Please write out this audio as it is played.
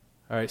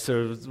All right,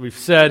 so as we've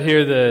said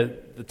here,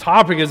 the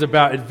topic is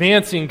about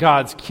advancing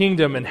God's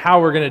kingdom and how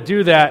we're going to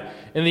do that.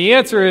 And the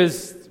answer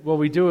is, well,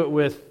 we do it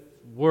with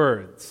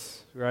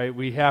words, right?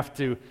 We have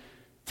to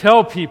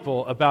tell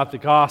people about the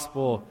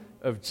gospel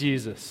of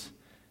Jesus.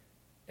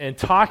 And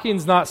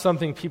talking's not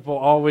something people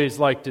always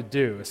like to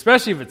do,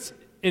 especially if it's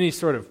any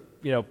sort of,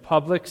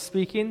 public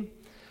speaking.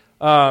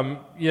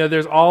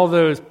 There's all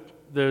those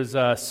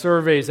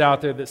surveys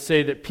out there that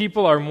say that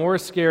people are more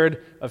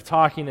scared of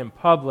talking in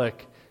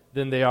public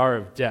than they are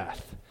of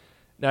death.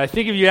 Now, I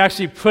think if you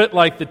actually put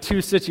the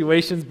two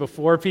situations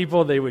before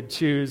people, they would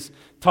choose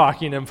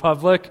talking in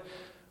public.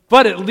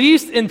 But at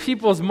least in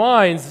people's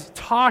minds,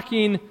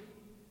 talking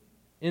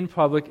in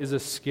public is a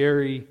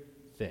scary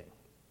thing.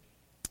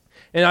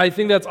 And I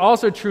think that's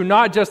also true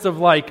not just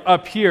of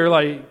up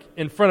here,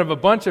 in front of a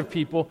bunch of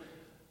people,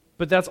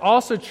 but that's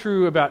also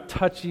true about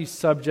touchy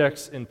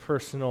subjects in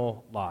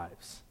personal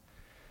lives.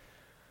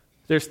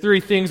 There's 3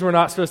 things we're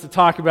not supposed to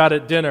talk about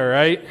at dinner,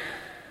 right?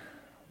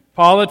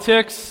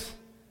 Politics,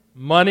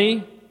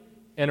 money,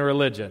 and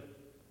religion.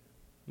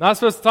 Not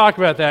supposed to talk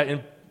about that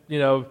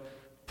in,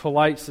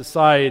 polite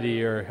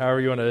society or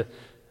however you want to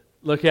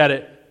look at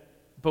it.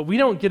 But we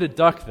don't get to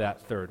duck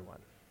that third one.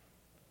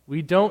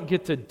 We don't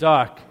get to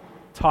duck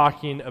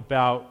talking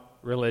about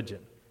religion.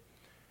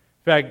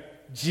 In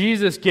fact,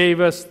 Jesus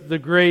gave us the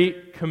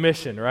Great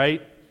Commission,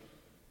 right?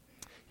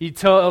 He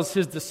tells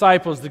his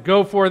disciples to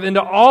go forth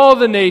into all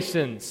the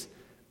nations,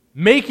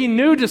 making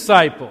new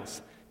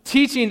disciples,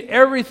 teaching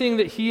everything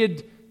that he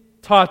had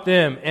taught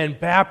them and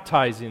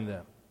baptizing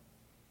them,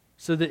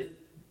 so that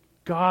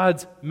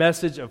God's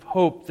message of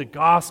hope, the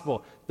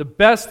gospel, the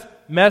best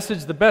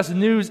message, the best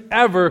news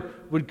ever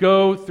would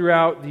go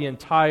throughout the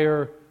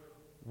entire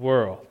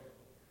world.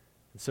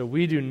 And so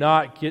we do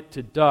not get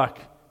to duck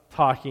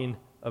talking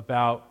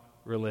about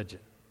religion.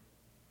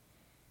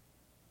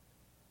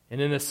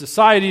 And in a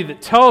society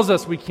that tells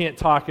us we can't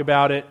talk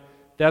about it,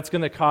 that's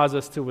going to cause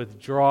us to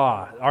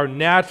withdraw. Our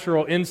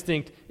natural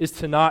instinct is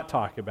to not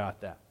talk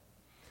about that.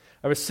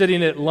 I was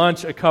sitting at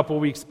lunch a couple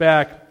weeks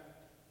back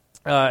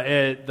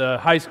at the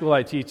high school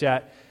I teach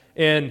at,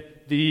 and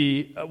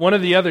one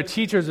of the other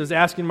teachers was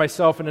asking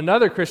myself and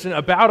another Christian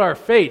about our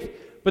faith.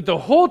 But the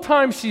whole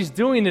time she's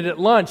doing it at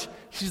lunch,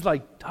 she's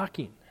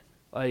ducking,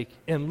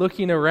 and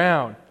looking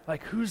around,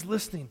 who's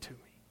listening to me?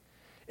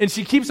 And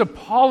she keeps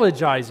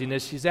apologizing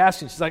as she's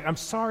asking. She's like, I'm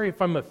sorry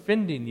if I'm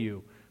offending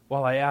you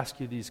while I ask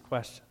you these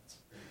questions.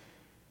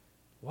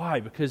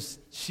 Why? Because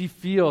she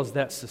feels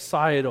that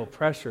societal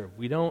pressure.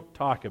 We don't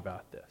talk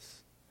about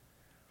this.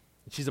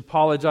 And she's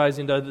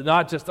apologizing to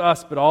not just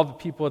us, but all the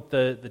people at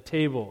the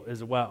table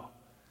as well.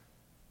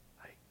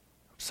 I'm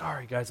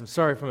sorry, guys. I'm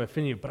sorry if I'm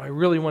offending you, but I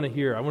really want to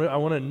hear. I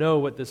want to know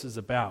what this is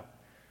about.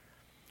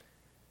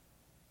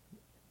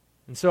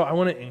 And so I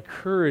want to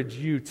encourage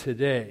you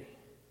today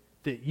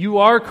that you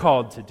are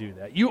called to do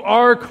that. You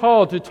are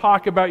called to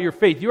talk about your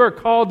faith. You are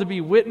called to be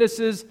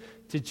witnesses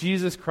to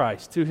Jesus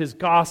Christ, to his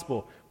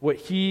gospel, what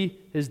he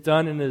has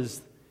done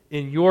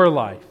in your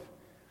life.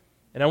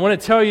 And I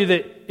want to tell you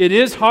that it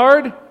is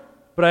hard,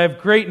 but I have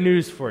great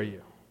news for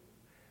you.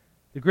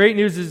 The great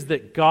news is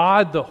that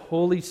God, the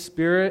Holy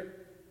Spirit,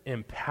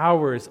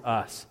 empowers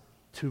us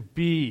to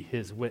be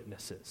his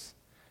witnesses.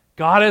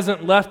 God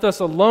hasn't left us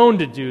alone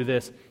to do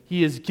this.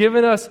 He has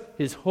given us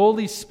his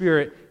Holy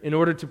Spirit in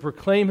order to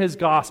proclaim his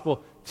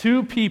gospel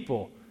to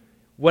people.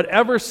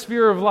 Whatever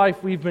sphere of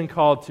life we've been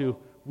called to,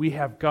 we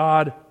have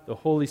God, the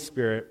Holy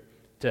Spirit,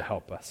 to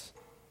help us.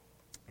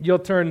 You'll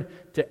turn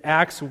to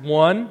Acts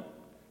 1,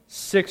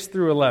 6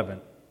 through 11.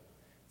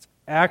 It's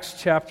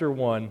Acts chapter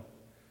 1,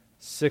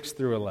 6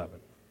 through 11.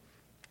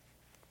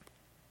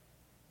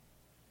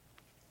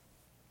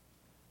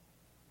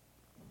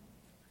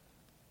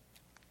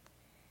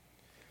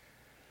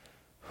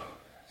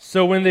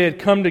 So when they had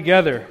come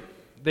together,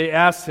 they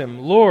asked him,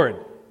 Lord,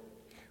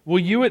 will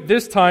you at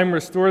this time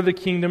restore the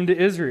kingdom to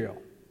Israel?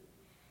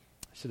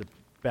 I should have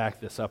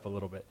backed this up a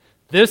little bit.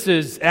 This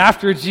is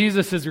after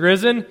Jesus has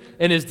risen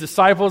and his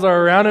disciples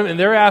are around him, and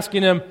they're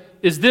asking him,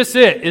 is this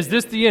it? Is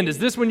this the end? Is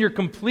this when you're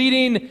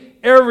completing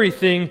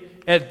everything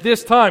at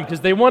this time?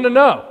 Because they want to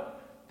know.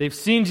 They've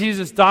seen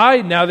Jesus die,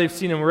 now they've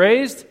seen him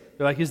raised.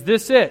 They're like, is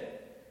this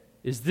it?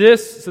 Is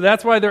this? So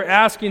that's why they're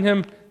asking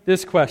him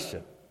this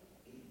question.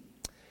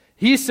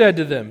 He said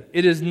to them,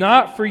 it is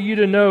not for you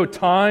to know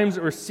times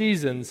or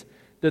seasons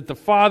that the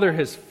Father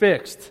has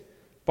fixed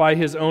by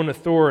his own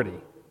authority.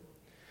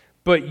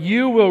 But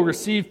you will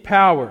receive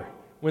power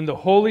when the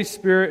Holy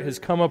Spirit has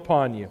come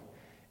upon you,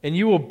 and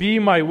you will be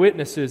my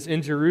witnesses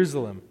in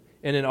Jerusalem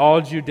and in all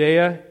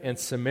Judea and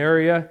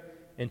Samaria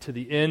and to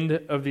the end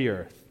of the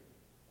earth.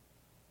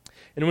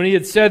 And when he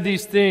had said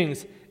these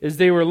things, as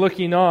they were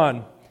looking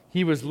on,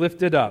 he was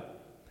lifted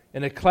up,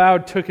 and a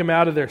cloud took him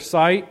out of their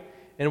sight.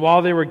 And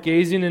while they were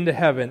gazing into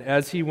heaven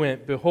as he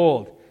went,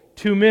 behold,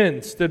 2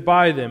 men stood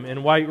by them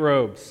in white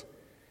robes,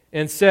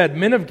 and said,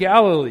 Men of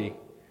Galilee,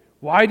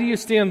 why do you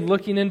stand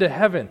looking into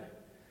heaven?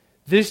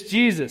 This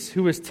Jesus,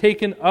 who was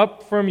taken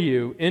up from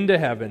you into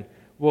heaven,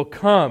 will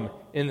come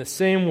in the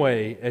same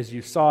way as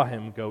you saw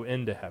him go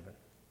into heaven.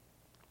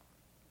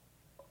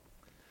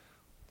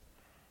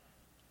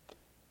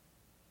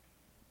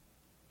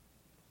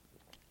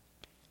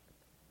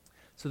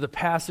 So the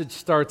passage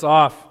starts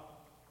off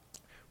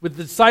with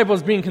the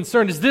disciples being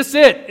concerned. Is this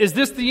it? Is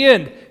this the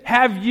end?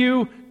 Have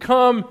you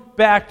come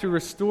back to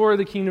restore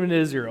the kingdom of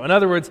Israel? In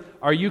other words,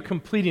 are you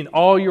completing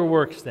all your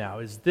works now?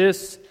 Is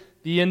this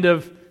the end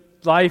of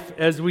life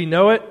as we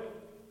know it?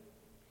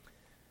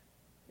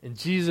 And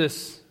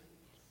Jesus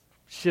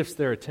shifts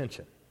their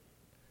attention.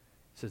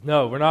 He says,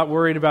 no, we're not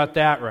worried about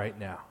that right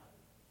now.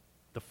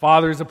 The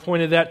Father's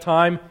appointed that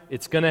time.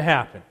 It's going to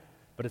happen,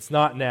 but it's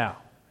not now.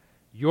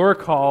 Your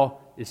call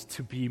is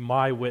to be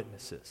my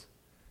witnesses,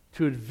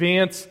 to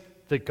advance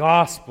the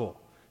gospel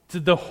to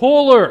the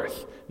whole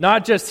earth,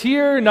 not just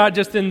here, not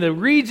just in the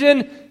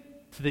region,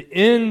 to the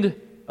end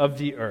of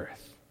the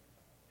earth.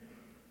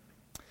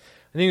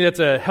 I think that's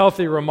a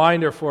healthy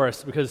reminder for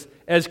us because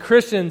as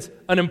Christians,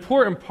 an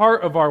important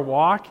part of our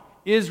walk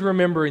is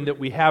remembering that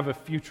we have a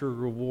future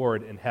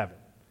reward in heaven.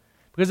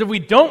 Because if we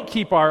don't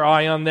keep our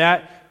eye on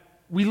that,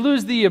 we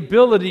lose the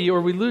ability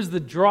or we lose the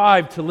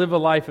drive to live a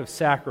life of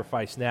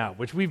sacrifice now,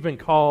 which we've been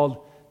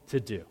called to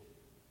do.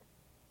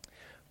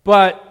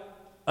 But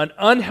an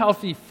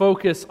unhealthy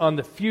focus on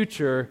the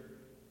future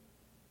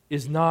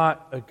is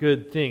not a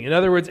good thing. In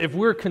other words, if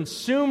we're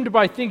consumed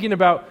by thinking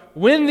about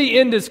when the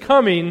end is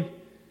coming,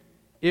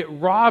 it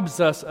robs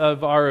us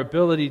of our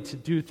ability to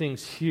do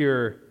things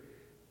here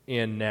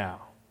and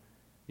now.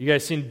 You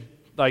guys seen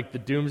like the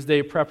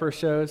doomsday prepper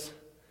shows?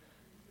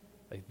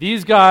 Like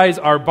these guys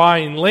are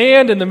buying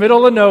land in the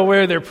middle of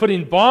nowhere. They're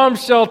putting bomb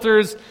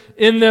shelters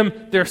in them.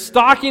 They're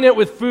stocking it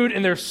with food,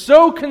 and they're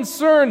so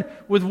concerned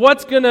with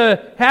what's going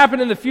to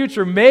happen in the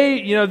future.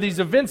 These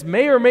events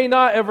may or may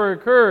not ever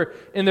occur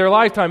in their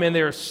lifetime, and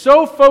they're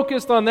so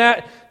focused on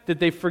that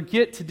they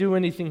forget to do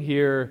anything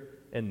here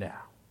and now.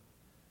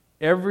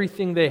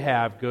 Everything they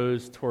have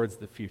goes towards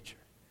the future.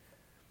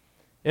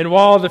 And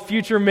while the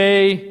future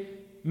may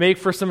make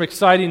for some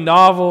exciting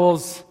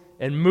novels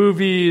and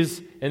movies,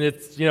 and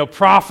it's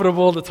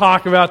profitable to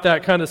talk about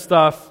that kind of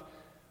stuff,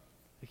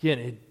 again,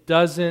 it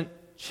doesn't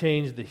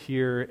change the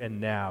here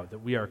and now that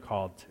we are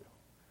called to.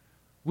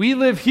 We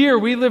live here,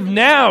 we live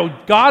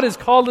now. God has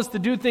called us to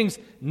do things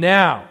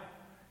now.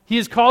 He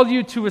has called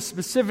you to a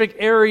specific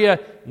area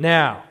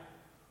now.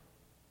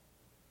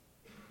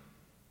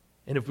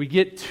 And if we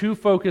get too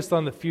focused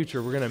on the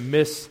future, we're going to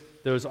miss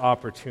those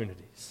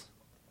opportunities.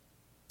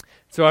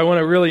 So I want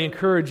to really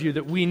encourage you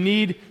that we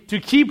need to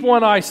keep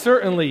one eye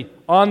certainly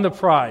on the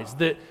prize,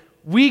 that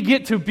we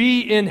get to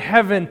be in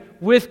heaven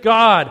with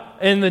God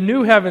in the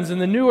new heavens and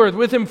the new earth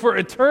with Him for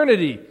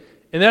eternity.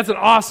 And that's an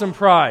awesome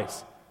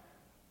prize.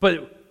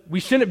 But we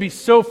shouldn't be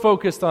so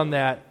focused on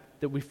that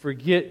we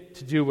forget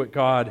to do what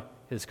God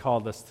has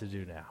called us to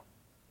do now.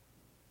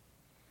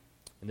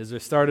 And as I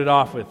started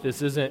off with,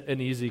 this isn't an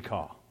easy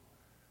call.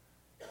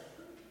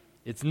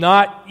 It's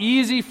not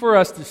easy for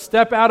us to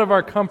step out of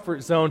our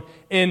comfort zone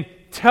and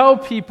tell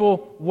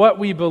people what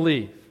we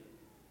believe.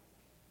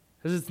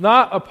 Because it's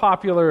not a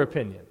popular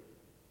opinion.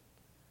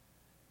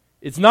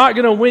 It's not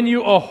going to win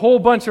you a whole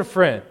bunch of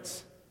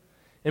friends.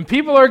 And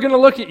people are going to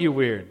look at you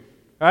weird.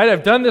 Right?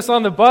 I've done this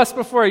on the bus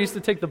before. I used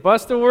to take the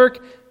bus to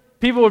work.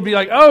 People would be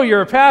like, oh,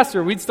 you're a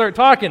pastor. We'd start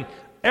talking.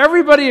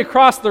 Everybody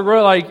across the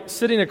row, like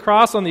sitting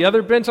across on the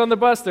other bench on the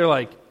bus, they're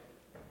like,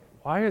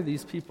 why are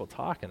these people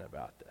talking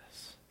about this?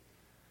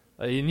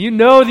 And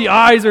the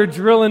eyes are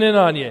drilling in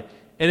on you.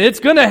 And it's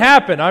going to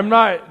happen. I'm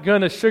not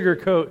going to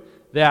sugarcoat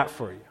that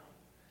for you.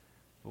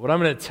 But what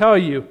I'm going to tell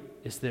you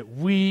is that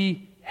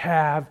we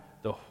have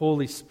the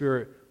Holy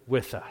Spirit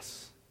with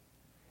us.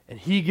 And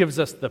He gives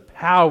us the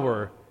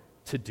power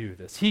to do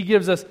this. He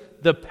gives us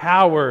the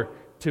power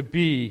to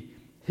be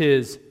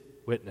His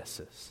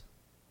witnesses.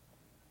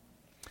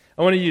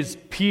 I want to use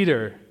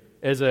Peter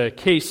as a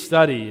case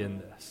study in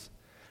this.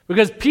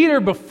 Because Peter,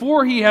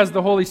 before he has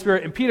the Holy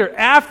Spirit, and Peter,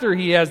 after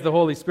he has the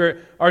Holy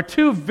Spirit, are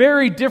two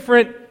very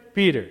different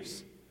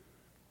Peters.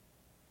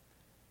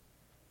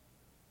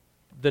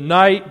 The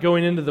night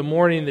going into the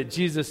morning that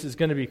Jesus is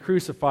going to be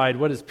crucified,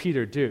 what does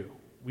Peter do?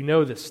 We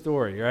know this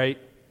story, right?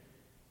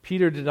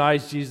 Peter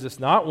denies Jesus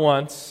not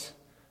once,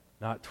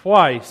 not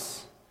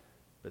twice,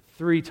 but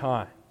 3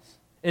 times.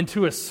 And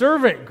to a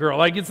servant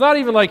girl, it's not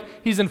even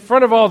like he's in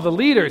front of all the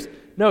leaders.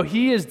 No,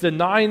 he is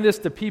denying this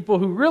to people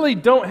who really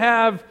don't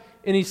have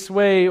any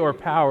sway or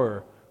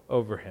power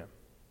over him.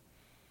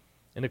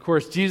 And of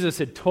course, Jesus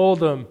had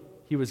told him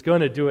he was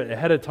going to do it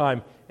ahead of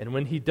time. And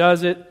when he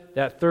does it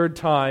that 3rd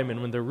time,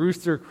 and when the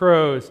rooster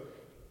crows,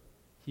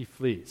 he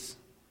flees.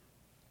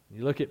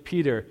 You look at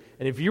Peter,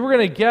 and if you were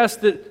going to guess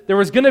that there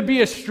was going to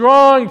be a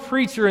strong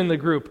preacher in the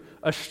group,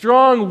 a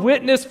strong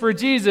witness for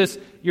Jesus,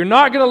 you're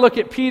not going to look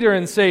at Peter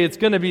and say it's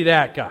going to be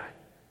that guy.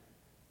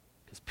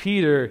 Because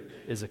Peter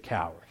is a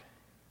coward.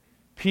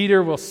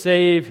 Peter will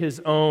save his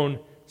own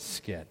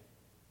skin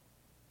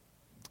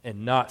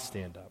and not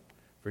stand up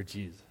for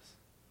Jesus.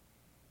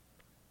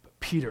 But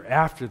Peter,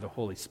 after the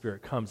Holy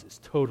Spirit comes, is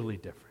totally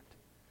different.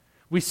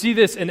 We see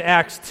this in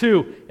Acts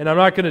 2, and I'm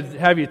not going to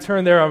have you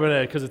turn there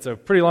because it's a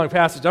pretty long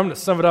passage. I'm going to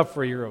sum it up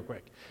for you real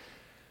quick.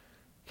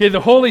 Okay, the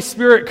Holy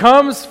Spirit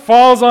comes,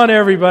 falls on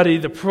everybody.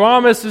 The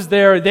promise is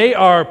there. They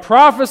are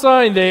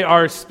prophesying. They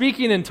are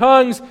speaking in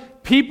tongues.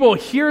 People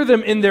hear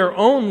them in their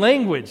own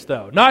language,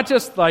 though. Not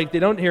just like they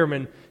don't hear them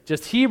in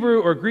just Hebrew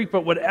or Greek,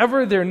 but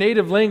whatever their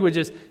native language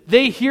is,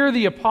 they hear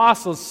the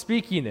apostles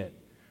speaking it.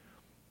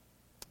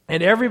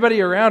 And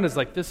everybody around is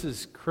like, this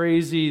is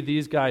crazy.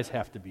 These guys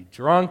have to be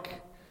drunk.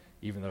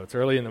 Even though it's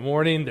early in the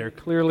morning, they're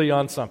clearly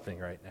on something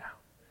right now.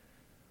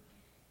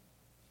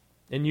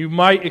 And you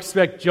might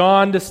expect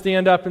John to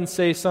stand up and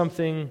say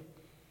something,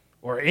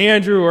 or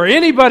Andrew, or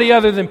anybody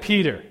other than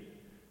Peter.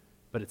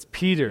 But it's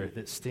Peter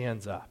that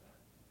stands up.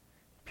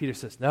 Peter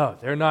says, no,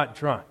 they're not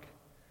drunk.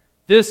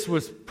 This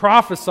was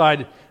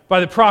prophesied by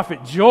the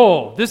prophet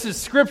Joel. This is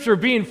Scripture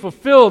being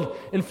fulfilled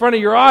in front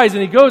of your eyes.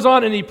 And he goes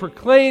on and he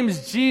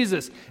proclaims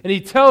Jesus. And he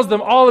tells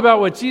them all about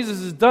what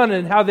Jesus has done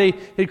and how they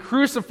had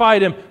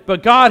crucified him,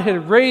 but God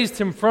had raised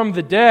him from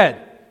the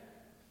dead.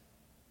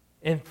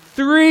 And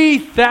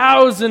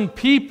 3,000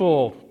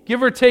 people,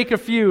 give or take a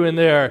few in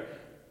there,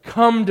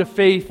 come to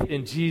faith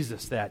in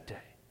Jesus that day.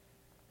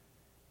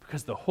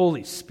 Because the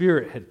Holy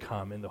Spirit had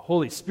come, and the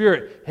Holy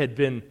Spirit had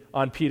been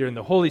on Peter, and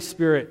the Holy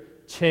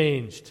Spirit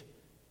changed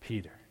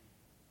Peter.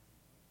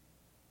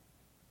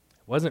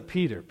 It wasn't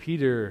Peter.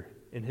 Peter,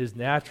 in his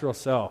natural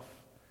self,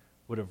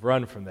 would have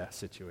run from that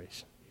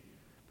situation.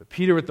 But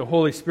Peter with the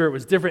Holy Spirit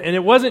was different. And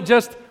it wasn't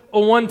just a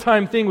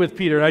one-time thing with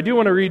Peter. And I do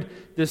want to read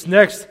this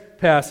next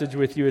passage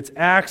with you. It's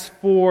Acts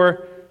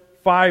 4,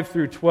 5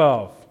 through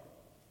 12.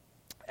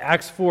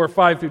 Acts 4,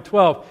 5 through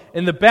 12.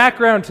 And the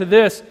background to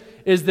this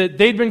is that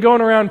they'd been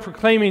going around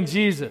proclaiming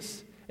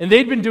Jesus. And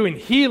they'd been doing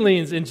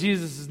healings in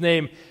Jesus'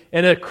 name.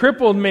 And a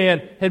crippled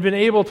man had been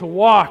able to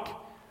walk.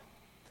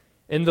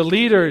 And the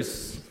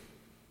leaders,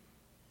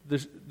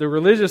 the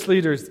religious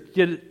leaders,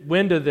 get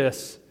wind of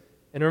this.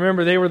 And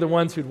remember, they were the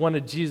ones who'd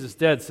wanted Jesus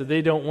dead, so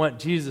they don't want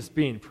Jesus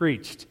being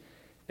preached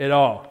at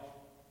all.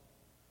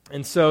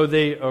 And so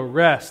they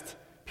arrest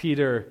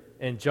Peter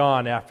and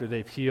John after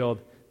they've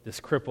healed this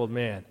crippled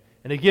man.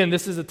 And again,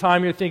 this is a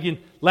time you're thinking,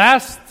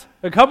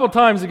 a couple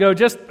times ago,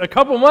 just a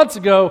couple months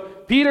ago,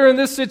 Peter in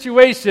this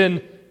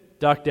situation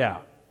ducked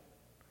out.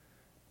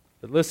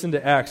 But listen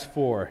to Acts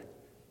 4,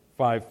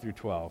 5 through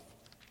 12.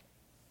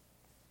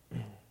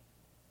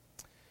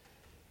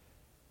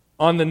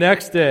 On the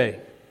next day,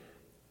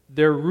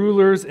 their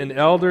rulers and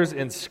elders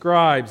and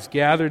scribes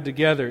gathered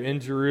together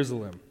in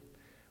Jerusalem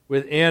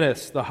with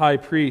Annas the high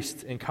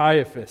priest and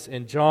Caiaphas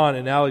and John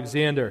and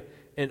Alexander,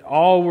 and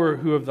all were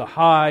who of the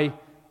high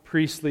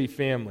priestly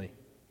family.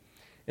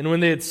 And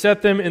when they had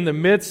set them in the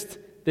midst,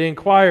 they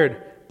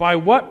inquired, by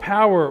what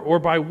power or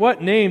by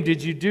what name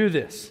did you do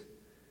this?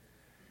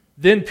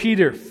 Then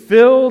Peter,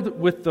 filled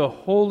with the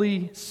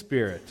Holy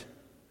Spirit,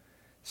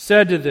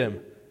 said to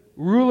them,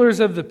 rulers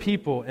of the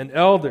people and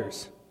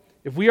elders,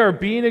 if we are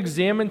being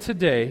examined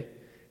today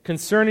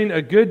concerning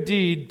a good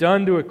deed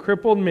done to a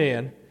crippled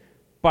man,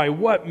 by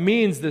what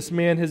means this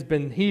man has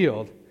been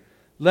healed,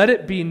 let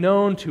it be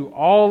known to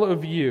all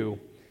of you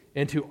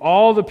and to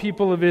all the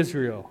people of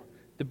Israel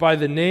that by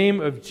the name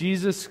of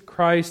Jesus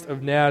Christ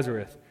of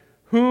Nazareth,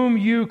 whom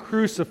you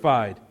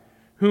crucified,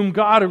 whom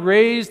God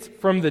raised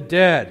from the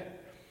dead,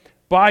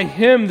 by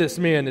him this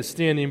man is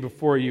standing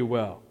before you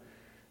well.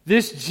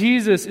 This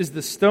Jesus is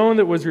the stone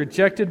that was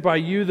rejected by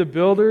you, the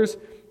builders,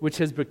 which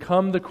has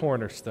become the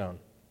cornerstone.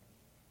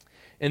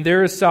 And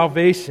there is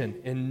salvation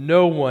in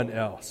no one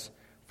else,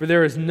 for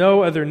there is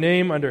no other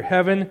name under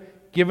heaven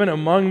given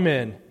among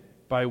men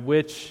by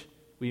which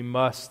we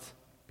must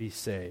be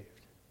saved.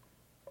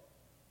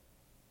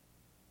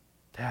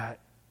 That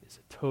is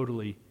a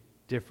totally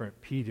different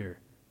Peter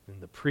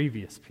than the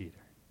previous Peter.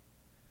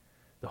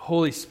 The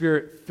Holy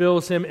Spirit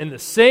fills him, and the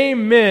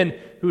same men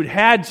who'd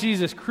had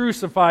Jesus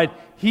crucified,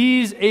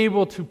 he's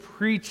able to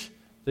preach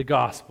the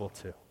gospel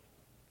to.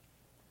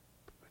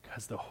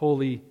 Because the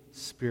Holy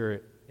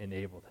Spirit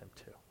enabled him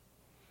to.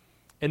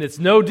 And it's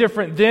no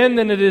different then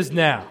than it is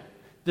now.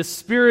 The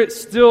Spirit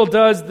still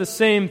does the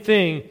same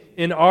thing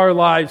in our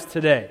lives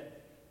today.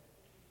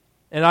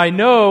 And I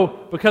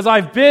know because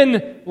I've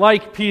been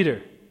like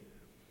Peter.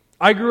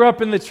 I grew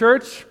up in the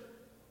church.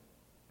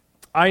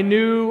 I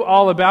knew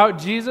all about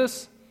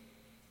Jesus,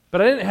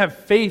 but I didn't have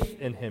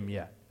faith in him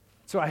yet.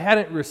 So I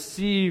hadn't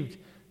received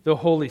the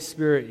Holy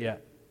Spirit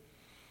yet.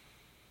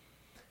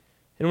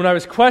 And when I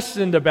was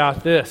questioned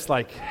about this,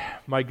 like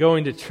my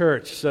going to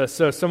church, so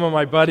some of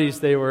my buddies,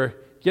 they were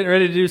getting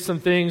ready to do some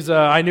things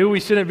I knew we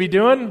shouldn't be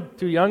doing,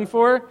 too young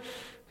for,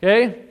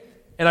 okay?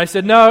 And I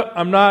said, no,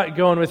 I'm not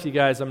going with you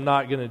guys. I'm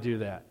not going to do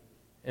that.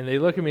 And they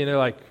look at me and they're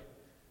like,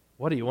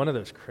 what, are you one of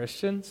those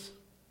Christians?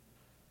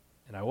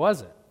 And I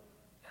wasn't.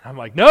 And I'm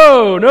like,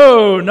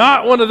 no,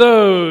 not one of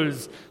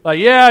those. Like,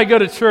 yeah, I go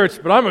to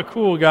church, but I'm a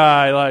cool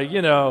guy. Like,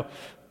 not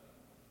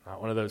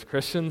one of those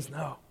Christians.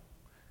 No.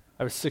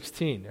 I was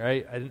 16,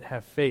 right? I didn't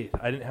have faith.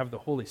 I didn't have the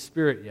Holy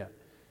Spirit yet.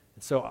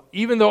 And so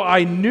even though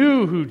I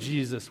knew who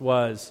Jesus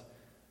was,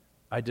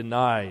 I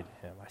denied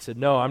him. I said,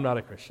 no, I'm not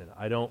a Christian.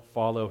 I don't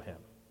follow him.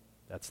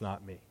 That's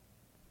not me.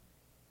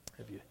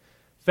 If you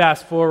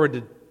fast forward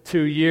to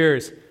 2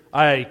 years,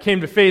 I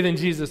came to faith in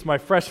Jesus my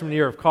freshman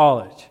year of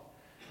college,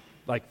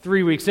 like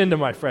 3 weeks into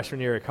my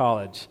freshman year of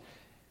college.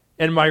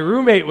 And my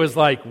roommate was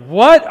like,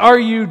 what are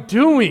you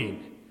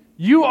doing?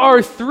 You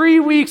are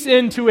 3 weeks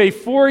into a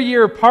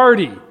 4-year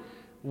party.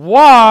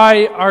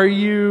 Why are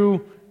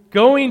you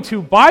going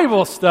to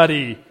Bible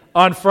study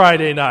on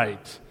Friday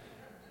night?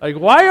 Like,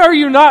 why are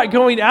you not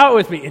going out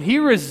with me? And he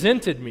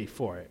resented me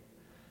for it.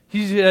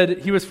 He said,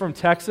 he was from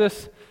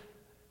Texas.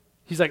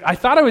 He's like, I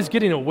thought I was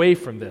getting away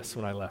from this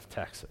when I left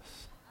Texas.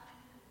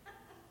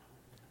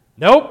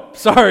 Nope,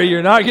 sorry,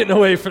 you're not getting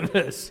away from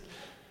this.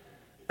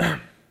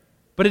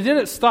 But it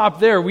didn't stop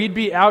there. We'd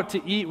be out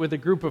to eat with a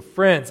group of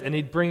friends, and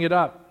he'd bring it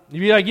up. He'd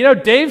be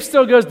like, Dave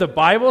still goes to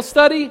Bible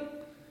study?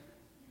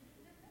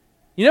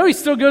 He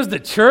still goes to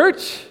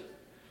church?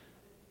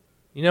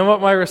 You know what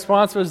my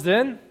response was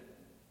then?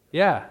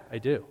 Yeah, I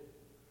do.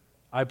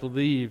 I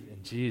believe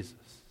in Jesus.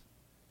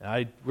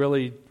 And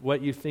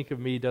what you think of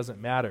me doesn't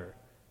matter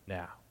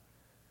now.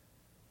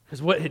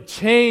 Because what had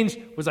changed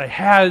was I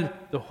had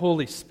the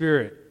Holy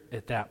Spirit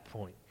at that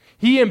point.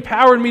 He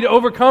empowered me to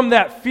overcome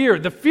that fear.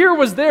 The fear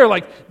was there.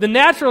 Like, the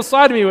natural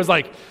side of me was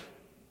like,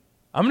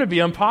 I'm going to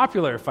be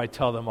unpopular if I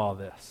tell them all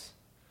this.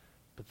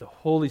 But the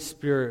Holy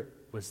Spirit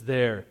was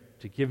there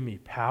to give me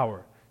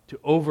power to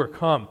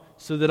overcome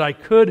so that I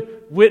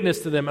could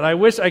witness to them. And I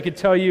wish I could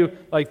tell you,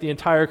 like, the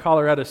entire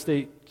Colorado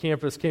State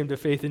campus came to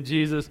faith in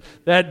Jesus.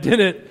 That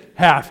didn't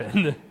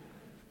happen.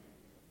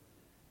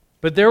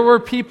 But there were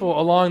people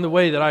along the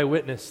way that I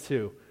witnessed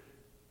to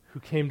who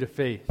came to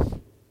faith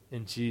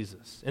in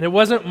Jesus. And it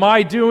wasn't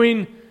my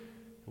doing, it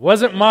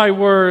wasn't my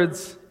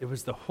words, it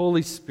was the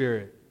Holy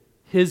Spirit,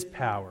 His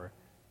power,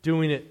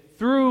 doing it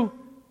through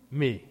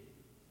me.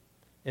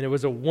 And it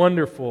was a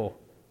wonderful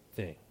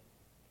thing.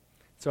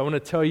 So I want to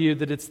tell you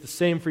that it's the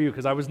same for you,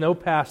 because I was no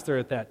pastor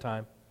at that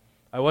time.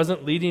 I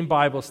wasn't leading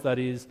Bible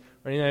studies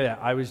or anything like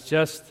that. I was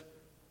just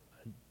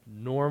a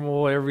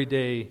normal,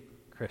 everyday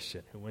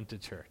Christian who went to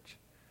church.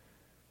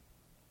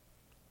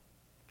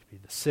 It could be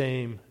the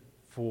same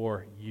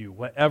for you.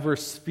 Whatever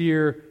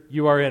sphere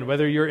you are in,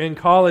 whether you're in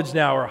college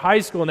now or high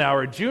school now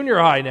or junior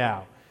high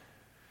now,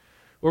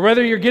 or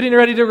whether you're getting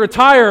ready to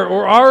retire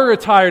or are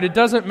retired, it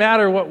doesn't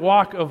matter what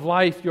walk of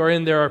life you're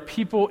in. There are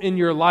people in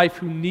your life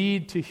who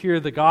need to hear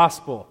the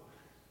gospel.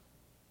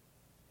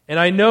 And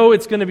I know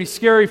it's going to be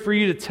scary for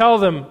you to tell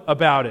them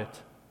about it.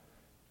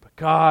 But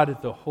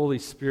God, the Holy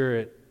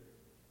Spirit,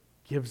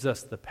 gives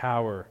us the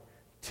power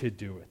to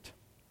do it.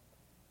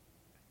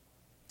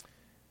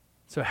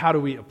 So how do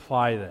we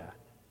apply that?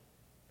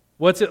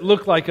 What's it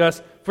look like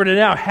us for to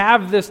now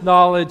have this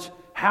knowledge?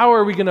 How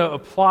are we going to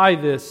apply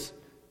this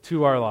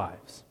to our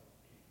lives?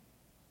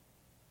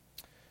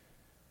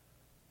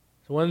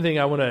 So one thing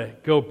I want to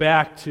go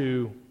back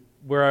to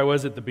where I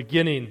was at the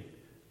beginning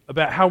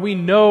about how we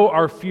know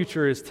our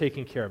future is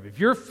taken care of. If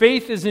your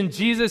faith is in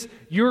Jesus,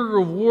 your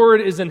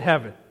reward is in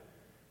heaven.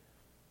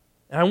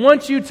 And I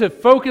want you to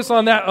focus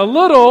on that a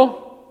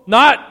little,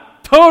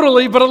 not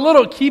totally, but a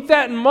little. Keep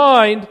that in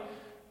mind,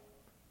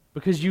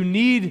 because you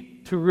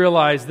need to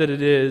realize that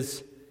it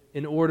is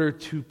in order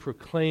to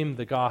proclaim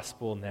the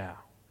gospel now.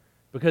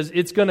 Because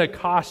it's going to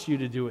cost you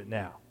to do it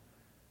now.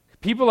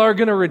 People are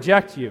going to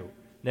reject you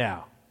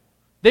now.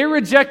 They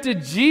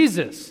rejected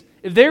Jesus.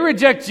 If they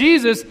reject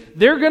Jesus,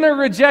 they're going to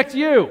reject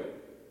you.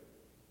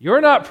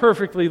 You're not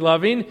perfectly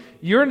loving.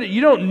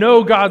 You don't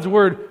know God's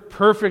word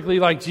perfectly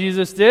like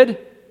Jesus did.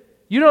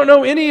 You don't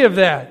know any of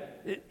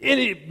that.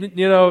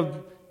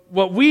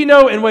 What we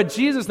know and what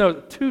Jesus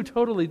knows, two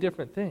totally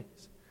different things.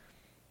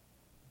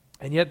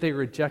 And yet they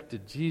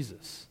rejected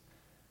Jesus.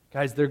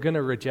 Guys, they're going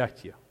to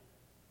reject you.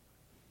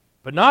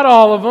 But not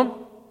all of them.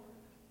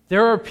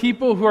 There are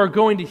people who are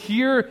going to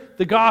hear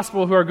the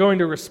gospel, who are going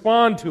to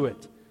respond to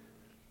it.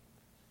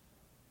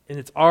 And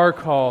it's our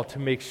call to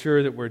make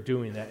sure that we're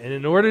doing that. And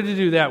in order to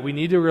do that, we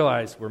need to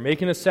realize we're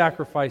making a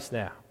sacrifice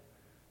now.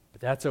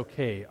 But that's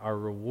okay. Our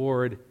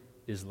reward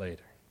is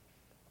later.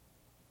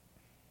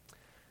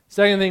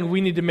 Second thing we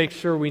need to make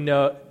sure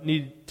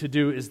need to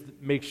do is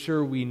make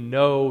sure we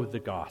know the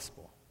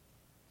gospel.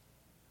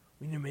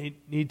 We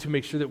need to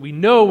make sure that we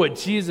know what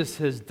Jesus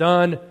has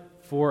done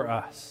for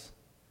us.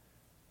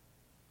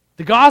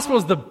 The gospel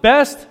is the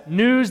best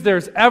news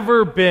there's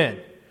ever been.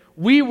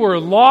 We were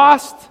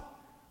lost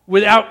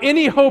without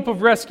any hope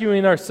of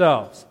rescuing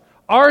ourselves.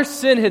 Our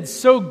sin had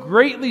so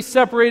greatly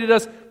separated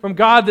us from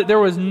God that there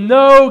was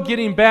no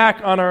getting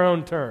back on our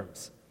own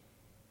terms.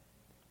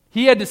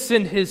 He had to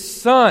send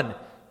His Son,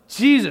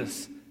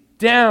 Jesus,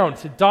 down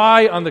to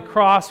die on the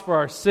cross for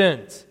our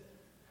sins,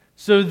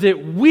 so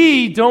that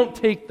we don't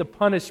take the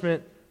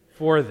punishment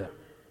for them,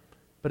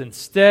 but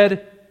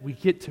instead we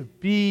get to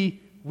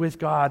be with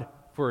God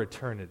for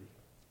eternity.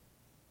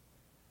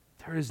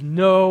 There is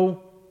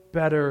no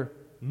better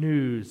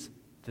news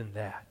than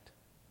that.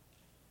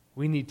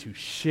 We need to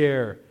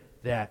share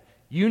that.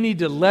 You need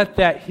to let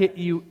that hit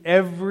you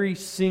every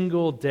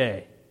single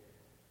day.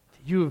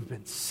 You have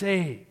been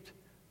saved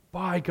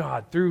by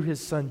God through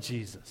his Son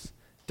Jesus,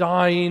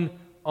 dying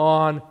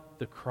on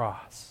the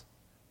cross.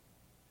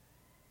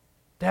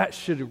 That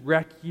should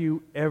wreck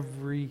you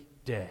every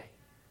day.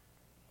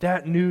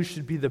 That news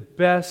should be the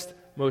best,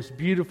 most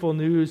beautiful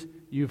news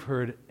you've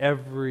heard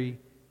every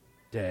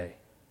day.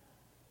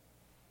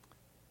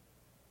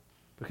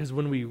 Because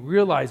when we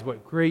realize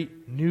what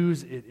great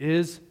news it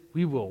is,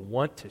 we will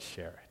want to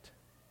share it.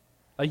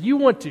 Like, you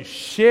want to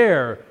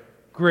share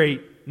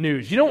great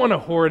news. You don't want to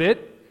hoard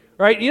it,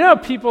 right? You know how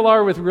people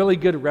are with really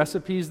good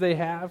recipes they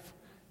have?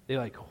 They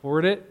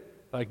hoard it.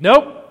 Like,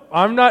 nope,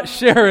 I'm not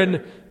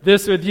sharing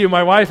this with you.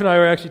 My wife and I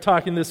were actually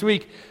talking this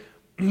week.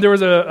 There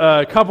was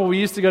a couple we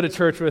used to go to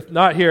church with,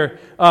 not here,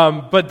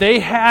 but they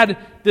had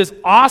this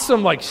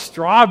awesome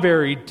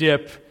strawberry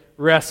dip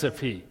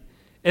recipe.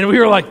 And we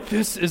were like,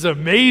 this is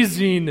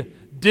amazing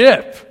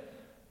dip.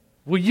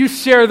 Will you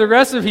share the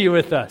recipe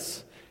with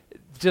us?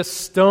 Just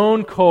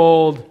stone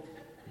cold,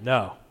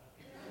 no.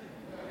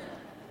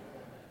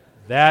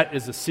 That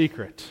is a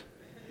secret.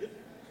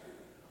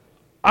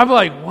 I'm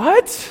like,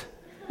 what?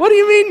 What do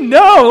you mean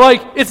no?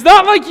 It's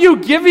not like you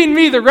giving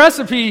me the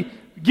recipe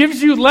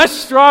gives you less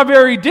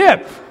strawberry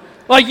dip.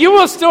 You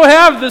will still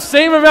have the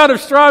same amount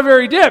of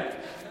strawberry dip.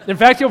 In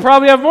fact, you'll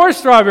probably have more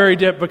strawberry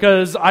dip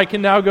because I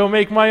can now go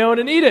make my own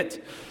and eat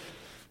it.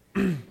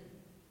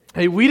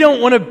 Hey, we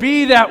don't want to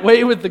be that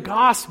way with the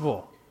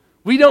gospel.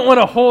 We don't want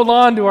to hold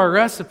on to our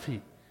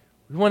recipe.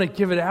 We want to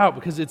give it out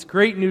because it's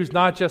great news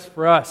not just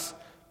for us,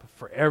 but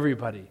for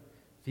everybody.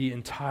 The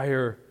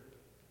entire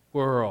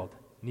world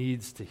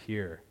needs to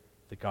hear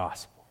the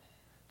gospel.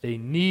 They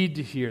need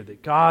to hear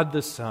that God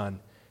the Son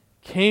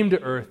came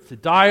to earth to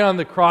die on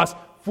the cross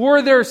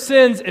for their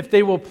sins if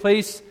they will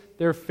place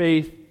their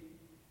faith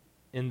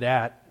in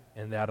that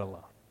and that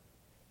alone.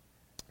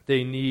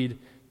 They need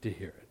to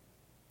hear it.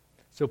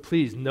 So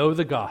please know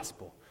the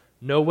gospel.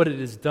 Know what it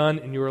has done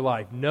in your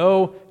life.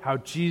 Know how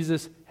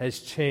Jesus has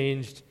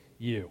changed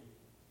you.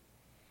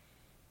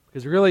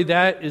 Because really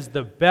that is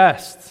the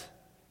best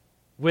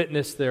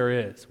witness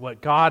there is,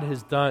 what God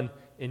has done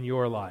in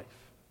your life.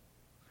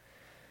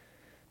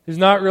 There's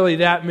not really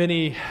that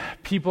many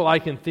people I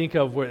can think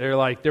of where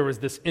they're there was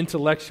this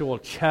intellectual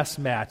chess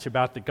match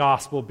about the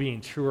gospel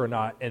being true or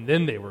not, and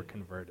then they were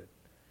converted.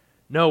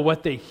 No,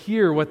 what they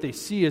hear, what they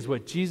see is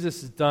what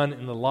Jesus has done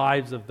in the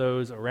lives of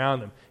those around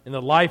them, in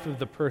the life of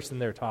the person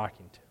they're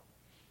talking to.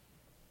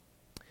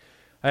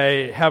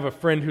 I have a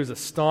friend who's a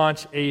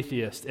staunch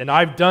atheist, and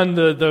I've done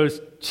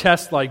those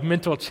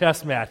mental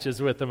chess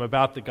matches with him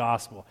about the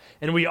gospel.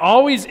 And we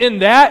always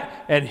end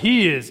that, and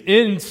he is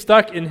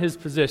stuck in his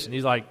position.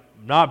 He's like,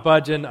 I'm not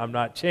budging, I'm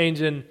not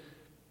changing,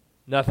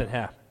 nothing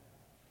happened.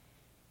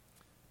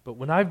 But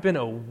when I've been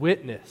a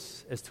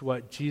witness as to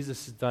what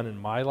Jesus has done in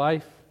my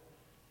life,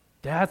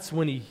 that's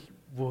when he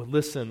will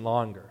listen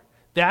longer.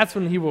 That's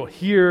when he will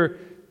hear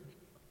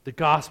the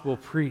gospel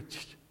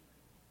preached.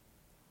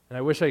 And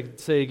I wish I could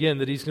say again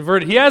that he's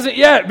converted. He hasn't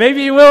yet.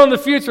 Maybe he will in the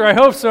future. I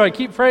hope so. I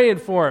keep praying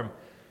for him.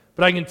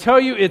 But I can tell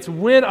you it's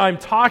when I'm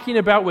talking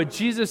about what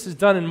Jesus has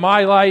done in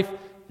my life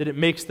that it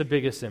makes the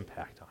biggest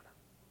impact on him.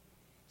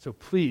 So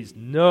please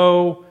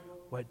know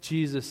what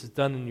Jesus has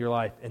done in your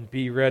life and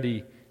be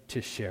ready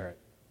to share it.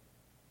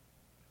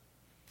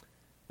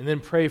 And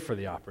then pray for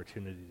the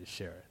opportunity to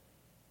share it.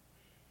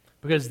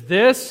 Because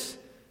this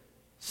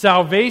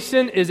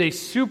salvation is a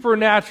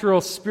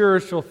supernatural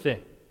spiritual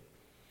thing.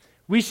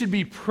 We should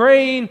be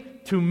praying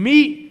to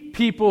meet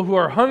people who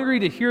are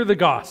hungry to hear the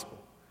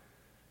gospel.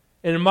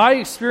 And in my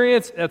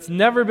experience, that's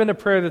never been a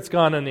prayer that's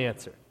gone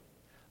unanswered.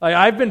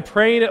 I've been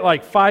praying at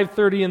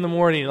 5:30 in the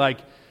morning,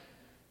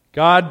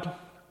 God,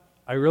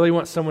 I really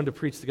want someone to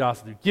preach the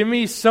gospel to. Give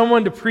me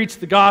someone to preach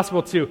the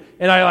gospel to.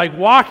 And I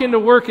walk into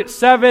work at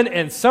 7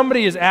 and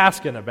somebody is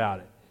asking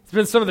about it. It's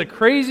been some of the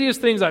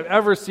craziest things I've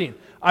ever seen.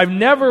 I've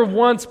never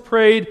once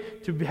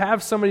prayed to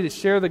have somebody to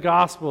share the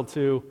gospel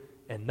to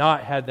and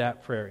not had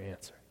that prayer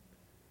answered.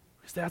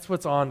 Because that's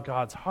what's on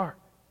God's heart.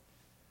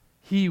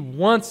 He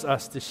wants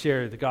us to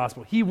share the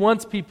gospel. He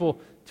wants people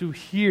to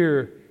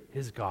hear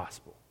his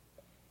gospel.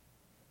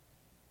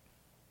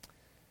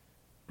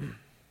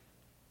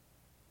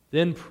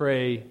 Then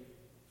pray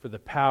for the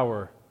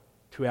power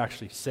to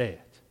actually say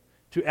it,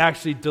 to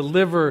actually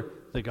deliver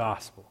the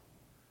gospel.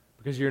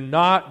 Because you're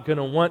not going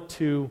to want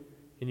to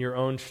in your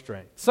own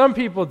strength. Some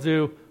people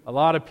do. A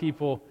lot of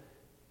people,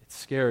 it's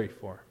scary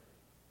for them.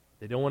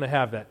 They don't want to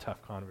have that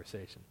tough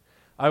conversation.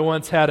 I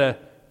once had a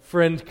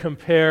friend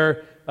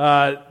compare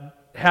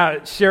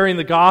sharing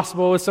the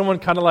gospel with someone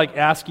kind of like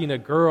asking a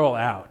girl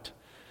out.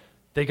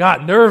 They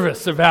got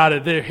nervous about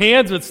it. Their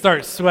hands would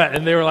start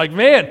sweating. They were like,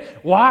 man,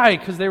 why?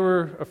 Because they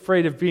were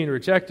afraid of being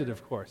rejected,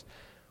 of course.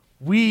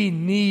 We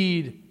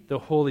need the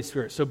Holy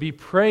Spirit, so be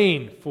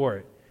praying for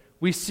it.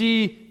 We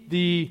see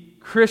the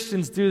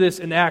Christians do this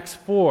in Acts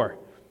 4.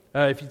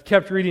 If you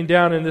kept reading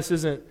down, and this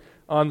isn't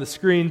on the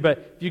screen,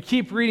 but if you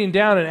keep reading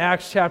down in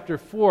Acts chapter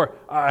 4,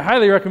 I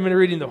highly recommend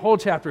reading the whole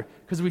chapter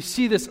because we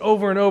see this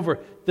over and over.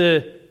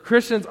 The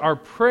Christians are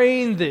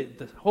praying that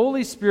the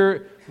Holy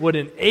Spirit would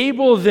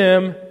enable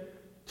them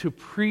to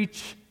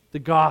preach the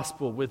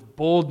gospel with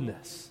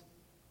boldness,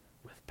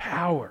 with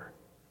power.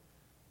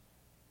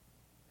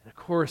 And of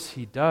course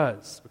he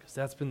does, because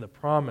that's been the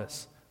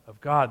promise of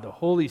God. The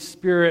Holy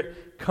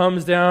Spirit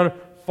comes down,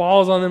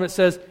 falls on them, it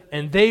says,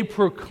 and they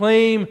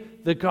proclaim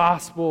the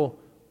gospel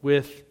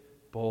with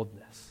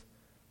boldness.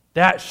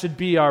 That should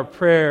be our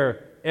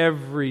prayer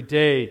every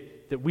day,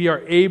 that we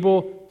are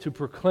able to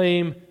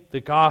proclaim the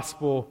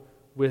gospel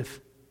with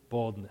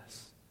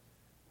boldness.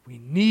 We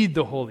need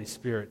the Holy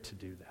Spirit to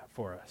do that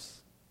for us.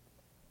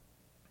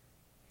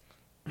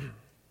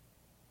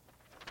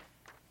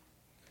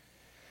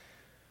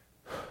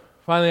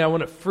 Finally, I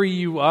want to free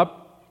you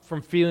up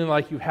from feeling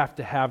like you have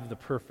to have the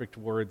perfect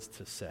words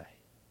to say.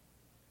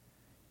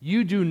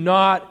 You do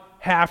not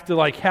have to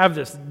have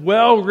this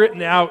well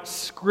written out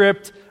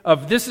script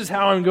of this is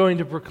how I'm going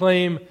to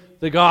proclaim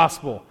the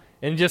gospel.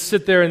 And just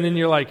sit there and then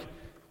you're like,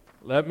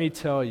 let me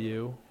tell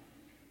you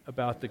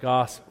about the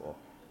gospel.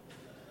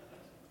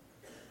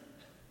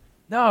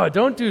 No,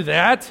 don't do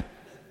that.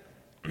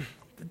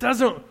 It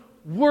doesn't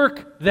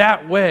work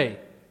that way.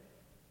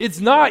 It's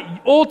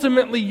not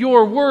ultimately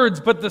your words,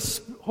 but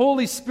the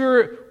Holy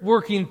Spirit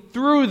working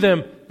through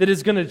them that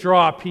is going to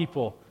draw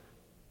people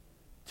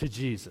to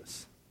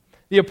Jesus.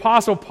 The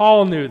Apostle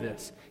Paul knew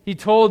this. He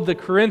told the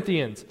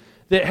Corinthians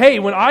that, hey,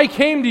 when I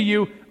came to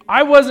you,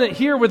 I wasn't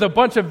here with a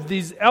bunch of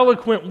these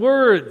eloquent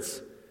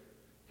words.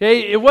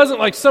 Okay? It wasn't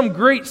like some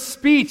great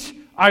speech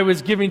I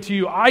was giving to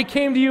you. I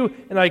came to you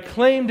and I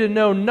claimed to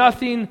know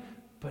nothing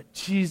but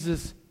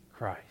Jesus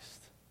Christ.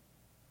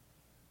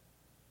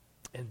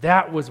 And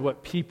that was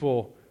what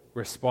people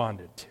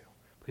responded to,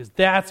 because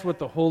that's what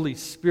the Holy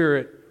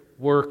Spirit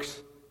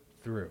works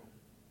through.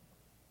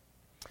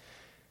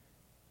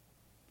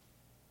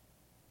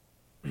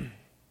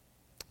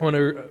 I want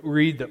to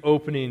read the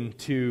opening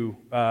to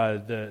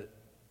the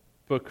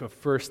book of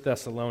 1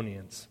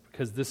 Thessalonians,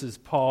 because this is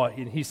Paul,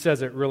 and he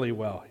says it really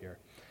well here.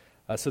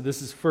 So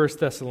this is 1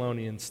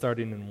 Thessalonians,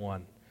 starting in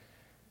 1.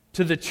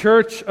 To the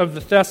church of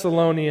the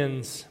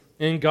Thessalonians,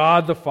 in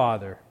God the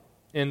Father,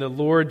 and the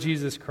Lord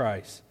Jesus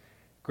Christ,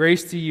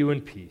 grace to you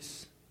and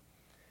peace.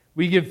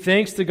 We give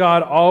thanks to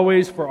God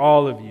always for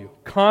all of you,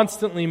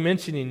 constantly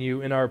mentioning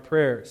you in our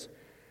prayers,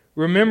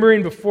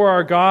 remembering before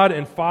our God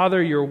and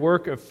Father your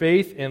work of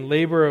faith and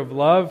labor of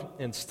love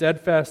and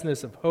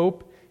steadfastness of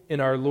hope in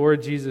our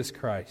Lord Jesus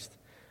Christ.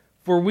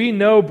 For we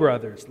know,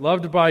 brothers,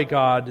 loved by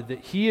God, that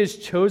He has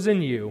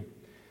chosen you,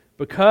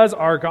 because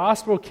our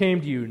gospel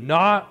came to you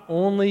not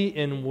only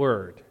in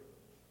word,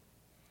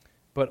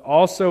 but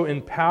also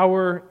in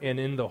power and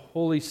in the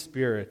Holy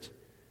Spirit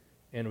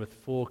and with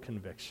full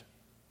conviction.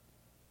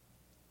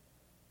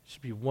 It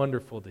should be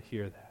wonderful to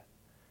hear that,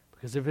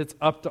 because if it's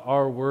up to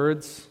our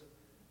words,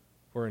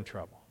 we're in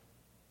trouble.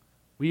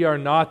 We are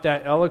not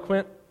that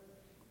eloquent,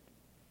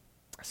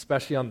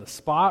 especially on the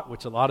spot,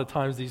 which a lot of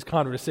times these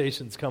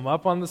conversations come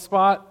up on the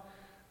spot.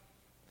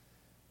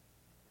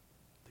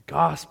 The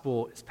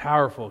gospel is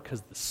powerful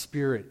because the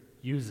Spirit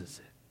uses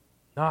it,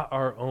 not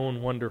our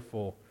own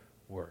wonderful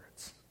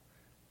words.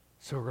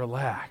 So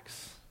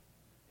relax.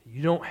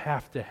 You don't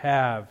have to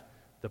have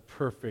the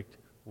perfect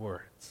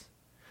words.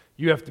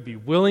 You have to be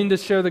willing to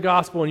share the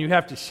gospel, and you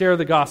have to share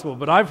the gospel.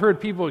 But I've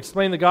heard people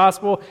explain the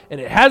gospel, and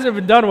it hasn't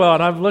been done well,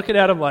 and I'm looking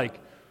at them like,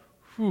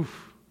 whew,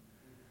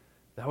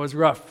 that was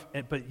rough.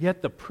 But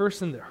yet the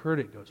person that heard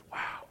it goes,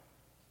 wow,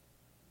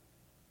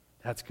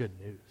 that's good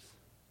news.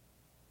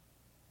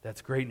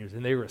 That's great news.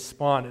 And they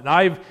respond. And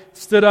I've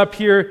stood up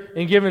here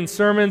and given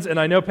sermons, and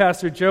I know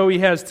Pastor Joey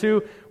has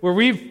too, where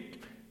we've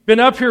been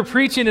up here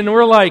preaching and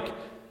we're like,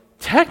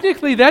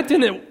 technically that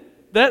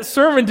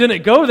sermon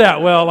didn't go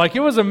that well. Like, it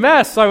was a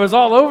mess. I was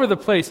all over the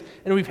place.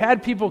 And we've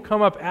had people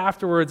come up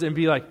afterwards and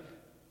be like,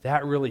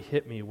 that really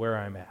hit me where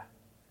I'm at.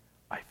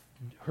 I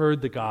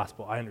heard the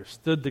gospel. I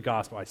understood the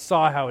gospel. I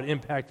saw how it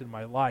impacted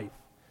my life.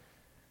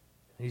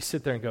 And you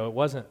sit there and go, it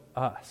wasn't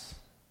us.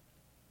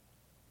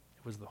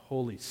 It was the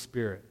Holy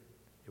Spirit.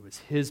 It was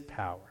His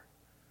power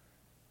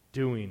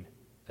doing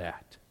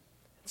that.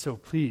 So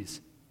please,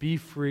 be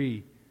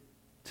free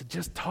to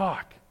just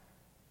talk.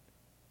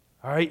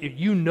 All right? If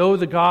you know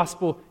the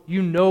gospel,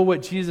 you know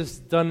what Jesus has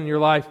done in your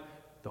life,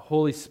 the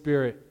Holy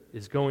Spirit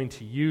is going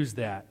to use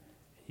that.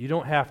 You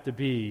don't have to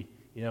be,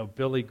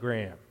 Billy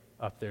Graham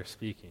up there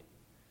speaking.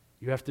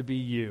 You have to be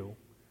you,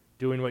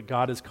 doing what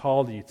God has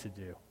called you to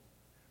do,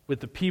 with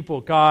the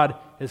people God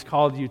has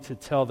called you to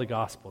tell the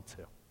gospel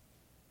to.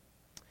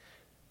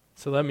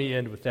 So let me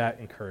end with that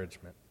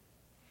encouragement.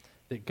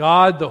 That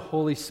God, the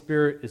Holy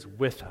Spirit, is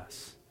with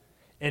us.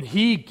 And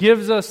He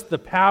gives us the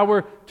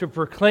power to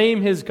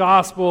proclaim His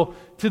gospel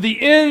to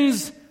the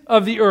ends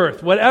of the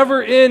earth.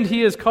 Whatever end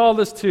He has called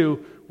us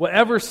to,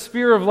 whatever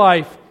sphere of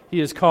life He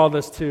has called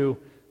us to,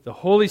 the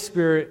Holy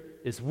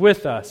Spirit is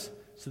with us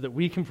so that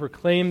we can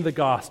proclaim the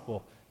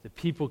gospel, that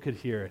people could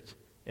hear it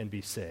and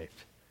be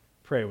saved.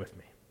 Pray with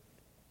me.